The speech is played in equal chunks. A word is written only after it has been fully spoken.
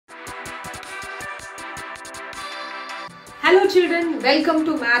Hello children, welcome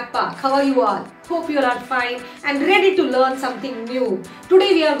to Math Park. How are you all? Hope you all are fine and ready to learn something new.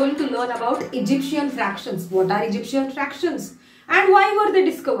 Today we are going to learn about Egyptian fractions. What are Egyptian fractions and why were they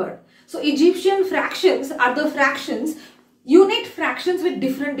discovered? So Egyptian fractions are the fractions, unit fractions with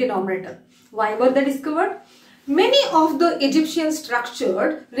different denominator. Why were they discovered? Many of the Egyptian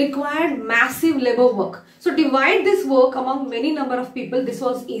structures required massive labor work. So divide this work among many number of people. This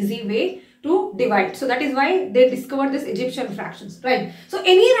was easy way to divide. So that is why they discovered this Egyptian fractions, right? So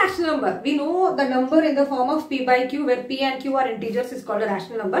any rational number, we know the number in the form of p by q, where p and q are integers, is called a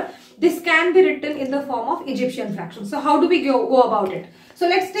rational number. This can be written in the form of Egyptian fractions. So how do we go about it? So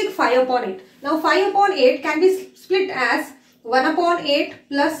let's take 5 upon 8. Now 5 upon 8 can be split as 1 upon 8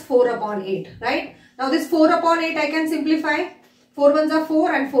 plus 4 upon 8, right? Now this 4 upon 8 I can simplify. 4 ones are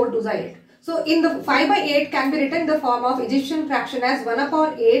 4 and 4 twos are 8. So in the 5 by 8 can be written in the form of Egyptian fraction as 1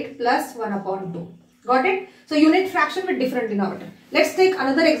 upon 8 plus 1 upon 2. Got it? So unit fraction with different denominator. Let's take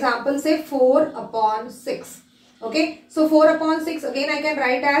another example, say 4 upon 6. Okay. So 4 upon 6 again I can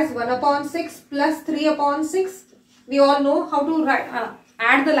write as 1 upon 6 plus 3 upon 6. We all know how to write,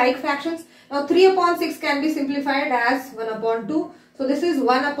 add the like fractions. Now 3 upon 6 can be simplified as 1 upon 2. So this is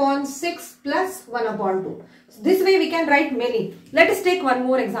 1 upon 6 plus 1 upon 2. So this way we can write many. Let us take one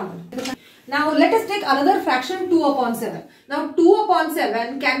more example. Now let us take another fraction 2 upon 7. Now 2 upon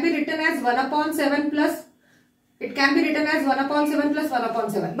 7 can be written as 1 upon 7 plus, it can be written as 1 upon 7 plus 1 upon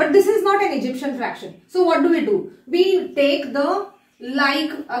 7. But this is not an Egyptian fraction. So what do? We take the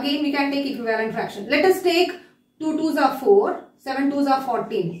like, again we can take equivalent fraction. Let us take 2 twos are 4, 7 twos are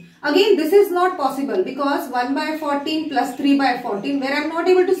 14. Again this is not possible because 1 by 14 plus 3 by 14, where I am not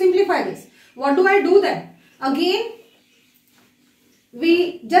able to simplify this. What do I do then? Again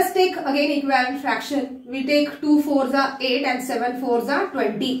we just take again equivalent fraction. We take 2 fours are 8 and 7 fours are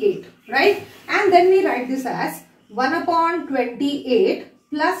 28, right? And then we write this as 1 upon 28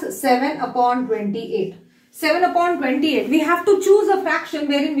 plus 7 upon 28. 7 upon 28. We have to choose a fraction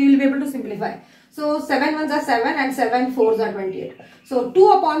wherein we will be able to simplify. So 7 ones are 7 and 7 fours are 28. So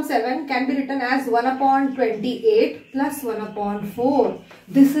 2 upon 7 can be written as 1 upon 28 plus 1 upon 4.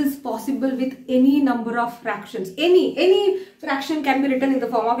 This is possible with any number of fractions. Any fraction can be written in the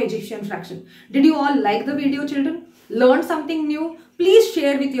form of Egyptian fraction. Did you all like the video, children? Learn something new? Please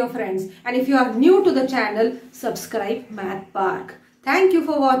share with your friends. And if you are new to the channel, subscribe Math Park. Thank you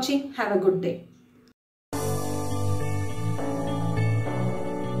for watching. Have a good day.